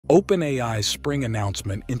OpenAI's spring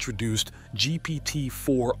announcement introduced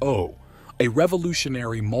GPT-4o, a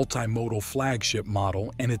revolutionary multimodal flagship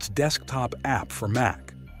model and its desktop app for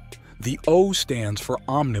Mac. The O stands for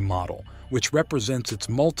Omnimodal, which represents its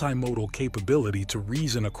multimodal capability to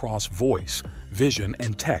reason across voice, vision,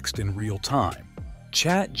 and text in real time.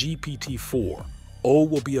 Chatgpt-4o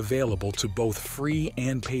will be available to both free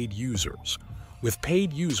and paid users, with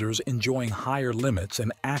paid users enjoying higher limits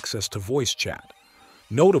and access to voice chat.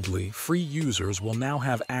 Notably, free users will now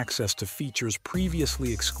have access to features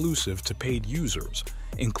previously exclusive to paid users,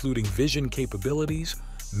 including vision capabilities,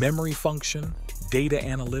 memory function, data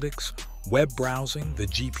analytics, web browsing, the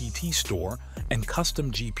GPT store, and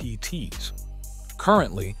custom GPTs.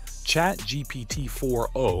 Currently,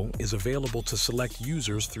 Chatgpt-4o is available to select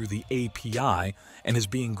users through the API and is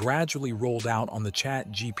being gradually rolled out on the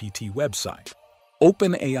ChatGPT website.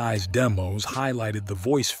 OpenAI's demos highlighted the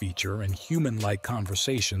voice feature and human-like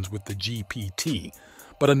conversations with the GPT,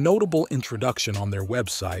 but a notable introduction on their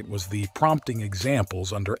website was the prompting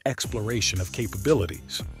examples under exploration of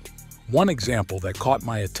capabilities. One example that caught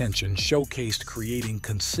my attention showcased creating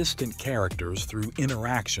consistent characters through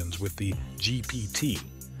interactions with the GPT.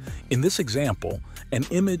 In this example, an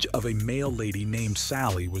image of a male lady named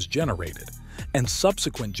Sally was generated, and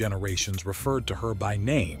subsequent generations referred to her by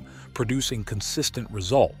name, producing consistent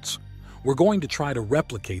results. We're going to try to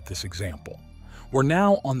replicate this example. We're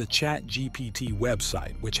now on the ChatGPT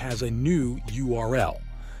website, which has a new URL,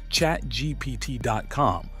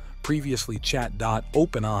 chatgpt.com, previously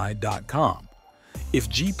chat.openai.com. If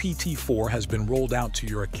GPT-4 has been rolled out to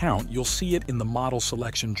your account, you'll see it in the model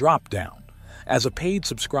selection dropdown. As a paid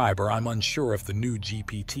subscriber, I'm unsure if the new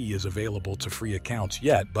GPT is available to free accounts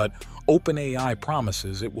yet, but OpenAI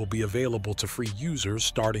promises it will be available to free users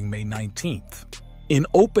starting May 19th. In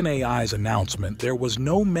OpenAI's announcement, there was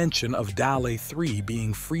no mention of DALL-E 3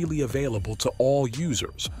 being freely available to all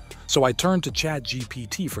users, so I turned to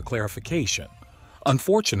ChatGPT for clarification.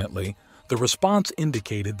 Unfortunately, the response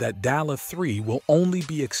indicated that DALL-E 3 will only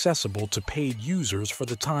be accessible to paid users for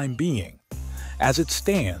the time being. As it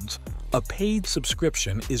stands, a paid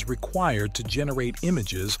subscription is required to generate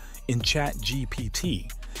images in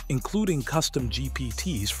ChatGPT, including custom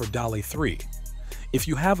GPTs for DALL-E 3. If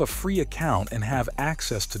you have a free account and have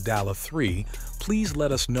access to DALL-E 3, please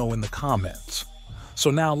let us know in the comments.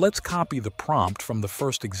 So now let's copy the prompt from the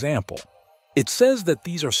first example. It says that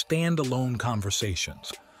these are standalone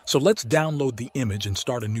conversations, so let's download the image and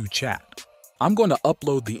start a new chat. I'm going to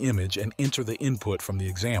upload the image and enter the input from the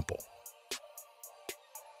example.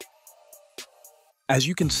 As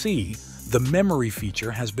you can see, the memory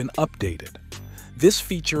feature has been updated. This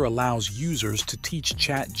feature allows users to teach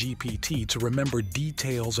ChatGPT to remember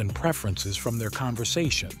details and preferences from their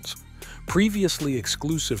conversations. Previously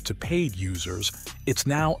exclusive to paid users, it's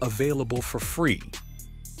now available for free.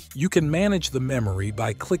 You can manage the memory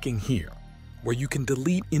by clicking here, where you can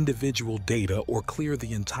delete individual data or clear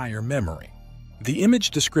the entire memory. The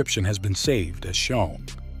image description has been saved as shown.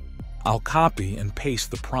 I'll copy and paste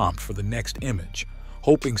the prompt for the next image,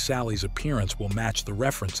 hoping Sally's appearance will match the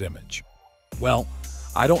reference image. Well,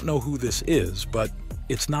 I don't know who this is, but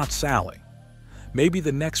it's not Sally. Maybe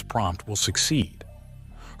the next prompt will succeed.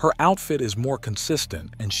 Her outfit is more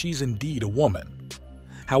consistent, and she's indeed a woman.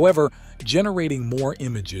 However, generating more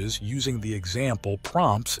images using the example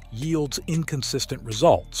prompts yields inconsistent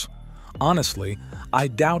results. Honestly, I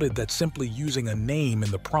doubted that simply using a name in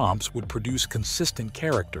the prompts would produce consistent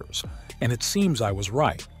characters, and it seems I was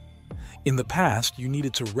right. In the past, you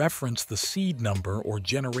needed to reference the seed number or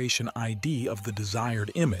generation ID of the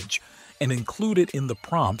desired image and include it in the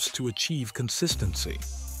prompts to achieve consistency.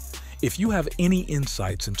 If you have any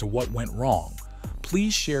insights into what went wrong,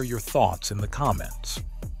 please share your thoughts in the comments.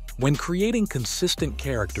 When creating consistent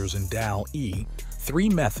characters in DALL-E, 3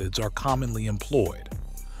 methods are commonly employed.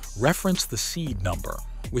 Reference the seed number,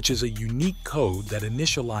 which is a unique code that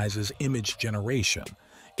initializes image generation,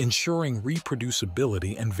 ensuring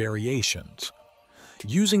reproducibility and variations.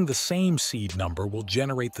 Using the same seed number will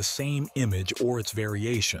generate the same image or its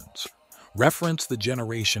variations. Reference the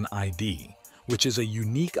generation ID, which is a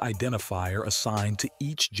unique identifier assigned to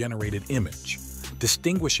each generated image,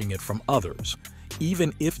 distinguishing it from others,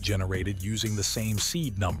 even if generated using the same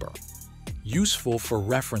seed number. Useful for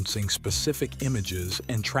referencing specific images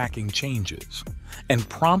and tracking changes. And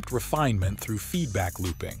prompt refinement through feedback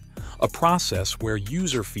looping, a process where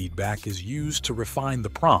user feedback is used to refine the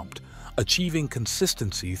prompt, achieving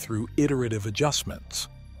consistency through iterative adjustments.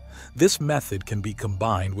 This method can be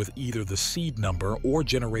combined with either the seed number or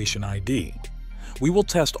generation ID. We will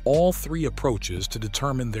test all 3 approaches to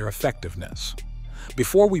determine their effectiveness.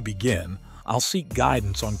 Before we begin, I'll seek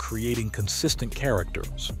guidance on creating consistent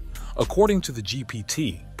characters. According to the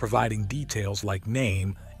GPT, providing details like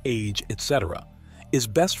name, age, etc. is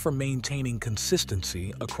best for maintaining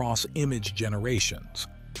consistency across image generations.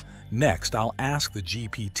 Next, I'll ask the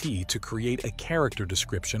GPT to create a character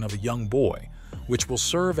description of a young boy, which will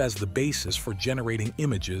serve as the basis for generating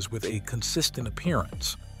images with a consistent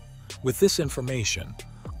appearance. With this information,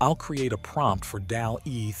 I'll create a prompt for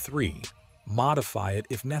DALL-E 3, modify it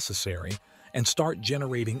if necessary, and start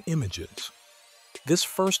generating images. This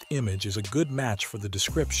first image is a good match for the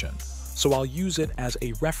description, so I'll use it as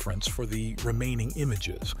a reference for the remaining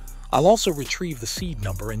images. I'll also retrieve the seed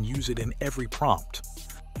number and use it in every prompt.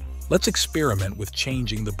 Let's experiment with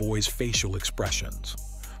changing the boy's facial expressions.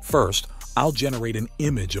 First, I'll generate an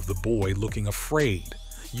image of the boy looking afraid,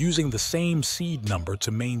 using the same seed number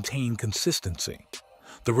to maintain consistency.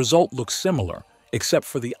 The result looks similar, except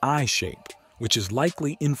for the eye shape, which is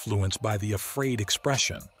likely influenced by the afraid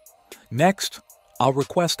expression. Next, I'll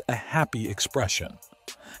request a happy expression.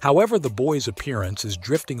 However, the boy's appearance is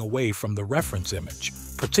drifting away from the reference image,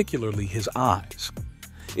 particularly his eyes.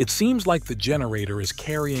 It seems like the generator is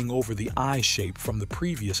carrying over the eye shape from the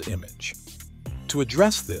previous image. To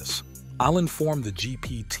address this, I'll inform the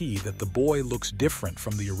GPT that the boy looks different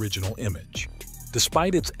from the original image.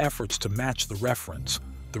 Despite its efforts to match the reference,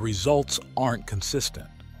 the results aren't consistent.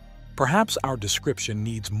 Perhaps our description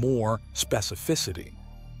needs more specificity.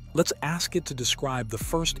 Let's ask it to describe the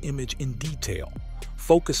first image in detail,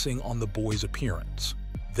 focusing on the boy's appearance.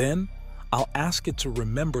 Then, I'll ask it to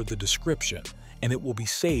remember the description, and it will be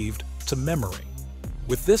saved to memory.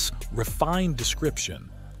 With this refined description,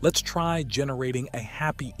 let's try generating a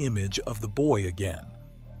happy image of the boy again.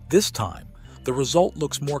 This time, the result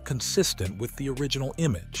looks more consistent with the original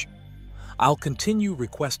image. I'll continue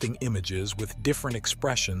requesting images with different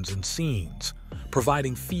expressions and scenes,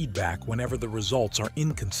 providing feedback whenever the results are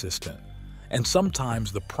inconsistent, and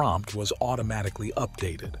sometimes the prompt was automatically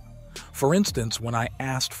updated. For instance, when I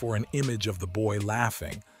asked for an image of the boy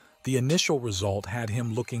laughing, the initial result had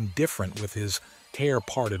him looking different with his hair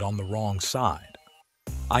parted on the wrong side.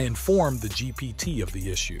 I informed the GPT of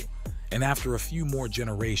the issue, and after a few more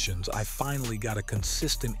generations, I finally got a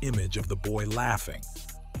consistent image of the boy laughing.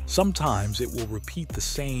 Sometimes it will repeat the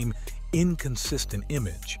same inconsistent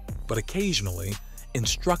image, but occasionally,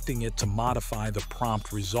 instructing it to modify the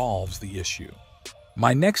prompt resolves the issue.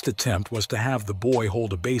 My next attempt was to have the boy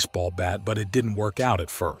hold a baseball bat, but it didn't work out at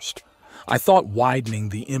first. I thought widening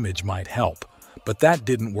the image might help, but that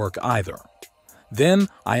didn't work either. Then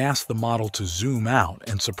I asked the model to zoom out,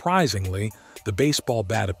 and surprisingly, the baseball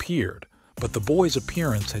bat appeared, but the boy's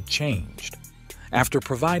appearance had changed. After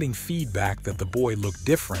providing feedback that the boy looked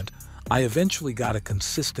different, I eventually got a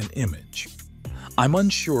consistent image. I'm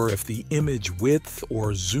unsure if the image width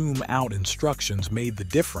or zoom out instructions made the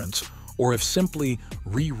difference, or if simply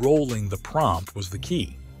re-rolling the prompt was the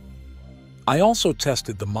key. I also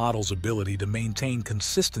tested the model's ability to maintain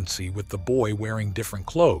consistency with the boy wearing different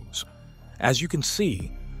clothes. As you can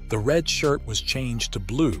see, the red shirt was changed to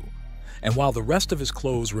blue, and while the rest of his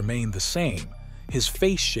clothes remained the same, his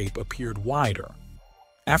face shape appeared wider.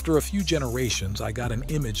 After a few generations, I got an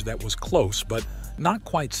image that was close but not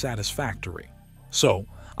quite satisfactory. So,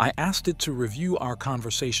 I asked it to review our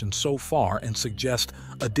conversation so far and suggest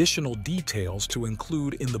additional details to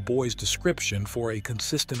include in the boy's description for a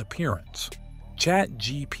consistent appearance.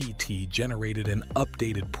 Chatgpt generated an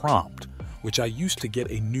updated prompt, which I used to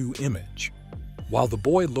get a new image. While the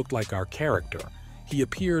boy looked like our character, he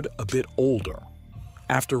appeared a bit older.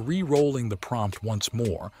 After re-rolling the prompt once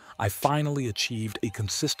more, I finally achieved a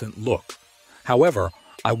consistent look. However,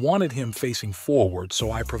 I wanted him facing forward,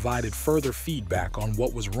 so I provided further feedback on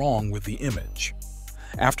what was wrong with the image.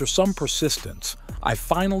 After some persistence, I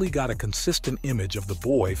finally got a consistent image of the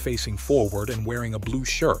boy facing forward and wearing a blue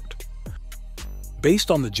shirt.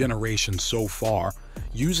 Based on the generation so far,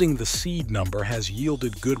 using the seed number has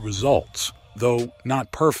yielded good results, though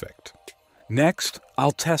not perfect. Next,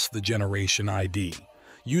 I'll test the generation ID,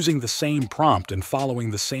 using the same prompt and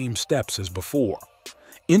following the same steps as before.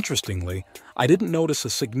 Interestingly, I didn't notice a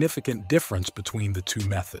significant difference between the two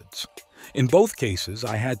methods. In both cases,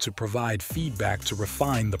 I had to provide feedback to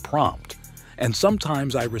refine the prompt, and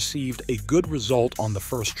sometimes I received a good result on the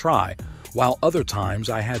first try, while other times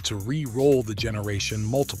I had to re-roll the generation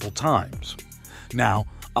multiple times. Now,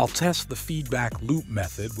 I'll test the feedback loop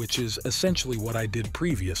method, which is essentially what I did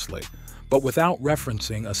previously, but without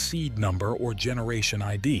referencing a seed number or generation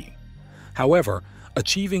ID. However,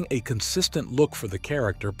 achieving a consistent look for the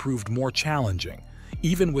character proved more challenging,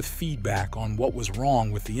 even with feedback on what was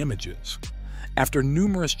wrong with the images. After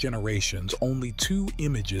numerous generations, only 2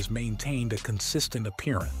 images maintained a consistent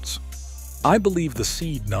appearance. I believe the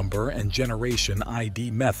seed number and generation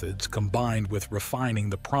ID methods, combined with refining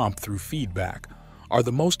the prompt through feedback, are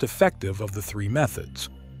the most effective of the 3 methods.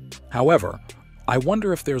 However, I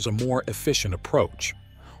wonder if there's a more efficient approach.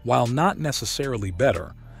 While not necessarily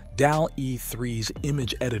better, DALL-E 3's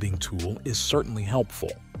image editing tool is certainly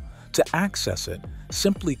helpful. To access it,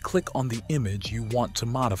 simply click on the image you want to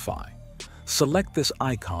modify. Select this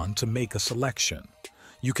icon to make a selection.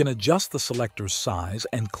 You can adjust the selector's size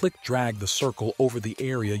and click-drag the circle over the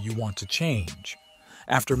area you want to change.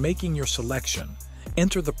 After making your selection,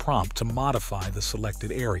 enter the prompt to modify the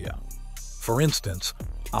selected area. For instance,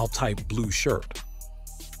 I'll type blue shirt.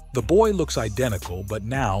 The boy looks identical but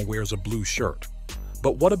now wears a blue shirt.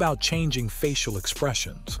 But what about changing facial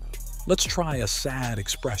expressions? Let's try a sad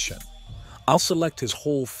expression. I'll select his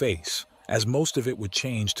whole face, as most of it would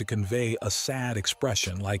change to convey a sad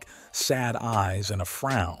expression like sad eyes and a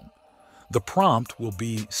frown. The prompt will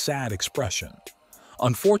be sad expression.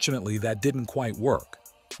 Unfortunately, that didn't quite work.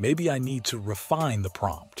 Maybe I need to refine the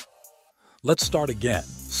prompt. Let's start again,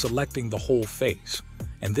 selecting the whole face,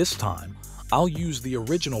 and this time I'll use the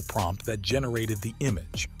original prompt that generated the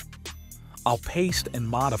image. I'll paste and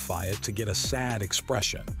modify it to get a sad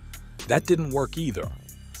expression. That didn't work either.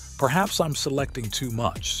 Perhaps I'm selecting too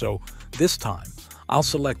much, so this time I'll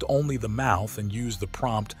select only the mouth and use the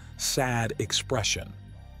prompt sad expression.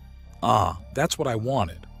 That's what I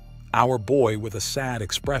wanted. Our boy with a sad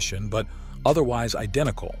expression, but otherwise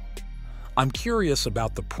identical. I'm curious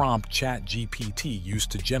about the prompt Chatgpt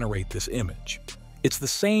used to generate this image. It's the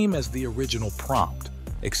same as the original prompt,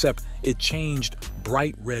 except it changed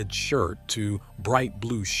bright red shirt to bright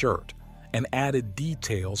blue shirt and added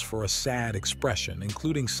details for a sad expression,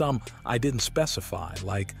 including some I didn't specify,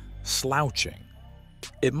 like slouching.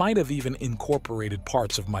 It might have even incorporated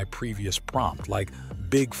parts of my previous prompt, like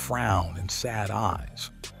big frown and sad eyes.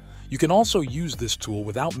 You can also use this tool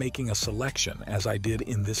without making a selection, as I did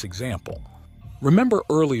in this example. Remember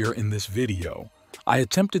earlier in this video, I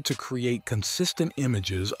attempted to create consistent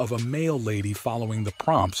images of a male lady following the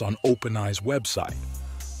prompts on OpenAI's website,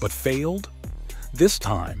 but failed? This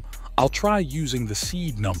time, I'll try using the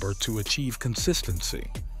seed number to achieve consistency.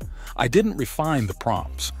 I didn't refine the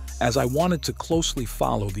prompts, as I wanted to closely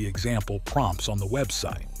follow the example prompts on the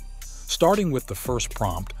website. Starting with the first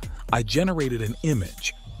prompt, I generated an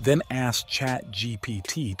image, then asked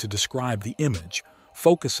Chatgpt to describe the image,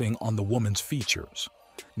 focusing on the woman's features.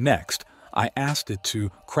 Next, I asked it to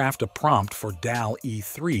craft a prompt for DALL-E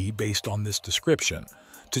 3 based on this description,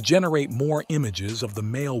 to generate more images of the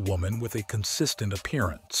Mailwoman with a consistent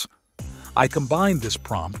appearance. I combined this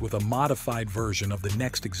prompt with a modified version of the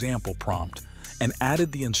next example prompt and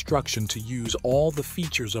added the instruction to use all the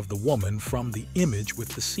features of the woman from the image with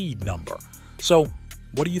the seed number. So,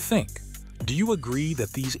 what do you think? Do you agree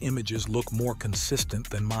that these images look more consistent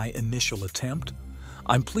than my initial attempt?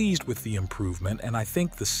 I'm pleased with the improvement, and I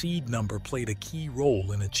think the seed number played a key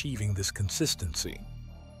role in achieving this consistency.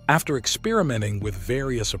 After experimenting with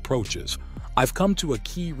various approaches, I've come to a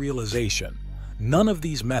key realization. None of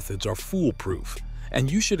these methods are foolproof,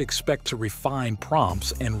 and you should expect to refine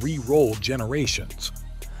prompts and re-roll generations.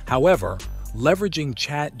 However, leveraging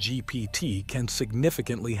Chatgpt can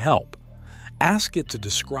significantly help. Ask it to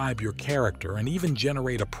describe your character and even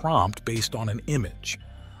generate a prompt based on an image.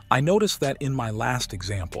 I noticed that in my last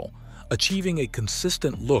example, achieving a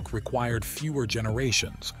consistent look required fewer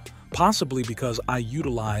generations, possibly because I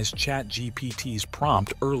utilized ChatGPT's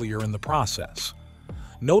prompt earlier in the process.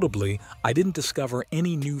 Notably, I didn't discover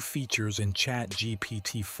any new features in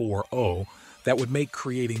Chatgpt-4o that would make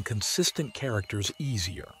creating consistent characters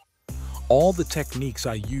easier. All the techniques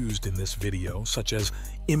I used in this video, such as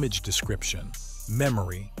image description,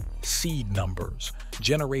 memory, seed numbers,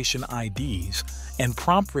 generation IDs, and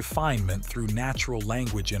prompt refinement through natural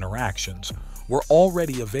language interactions, were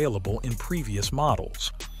already available in previous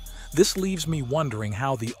models. This leaves me wondering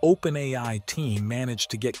how the OpenAI team managed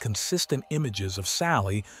to get consistent images of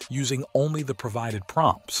Sally using only the provided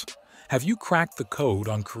prompts. Have you cracked the code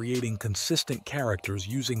on creating consistent characters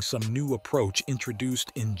using some new approach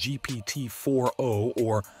introduced in GPT-4o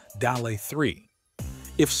or DALL-E 3?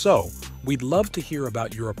 If so, we'd love to hear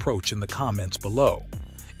about your approach in the comments below.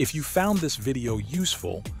 If you found this video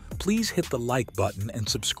useful, please hit the like button and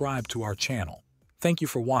subscribe to our channel. Thank you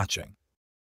for watching.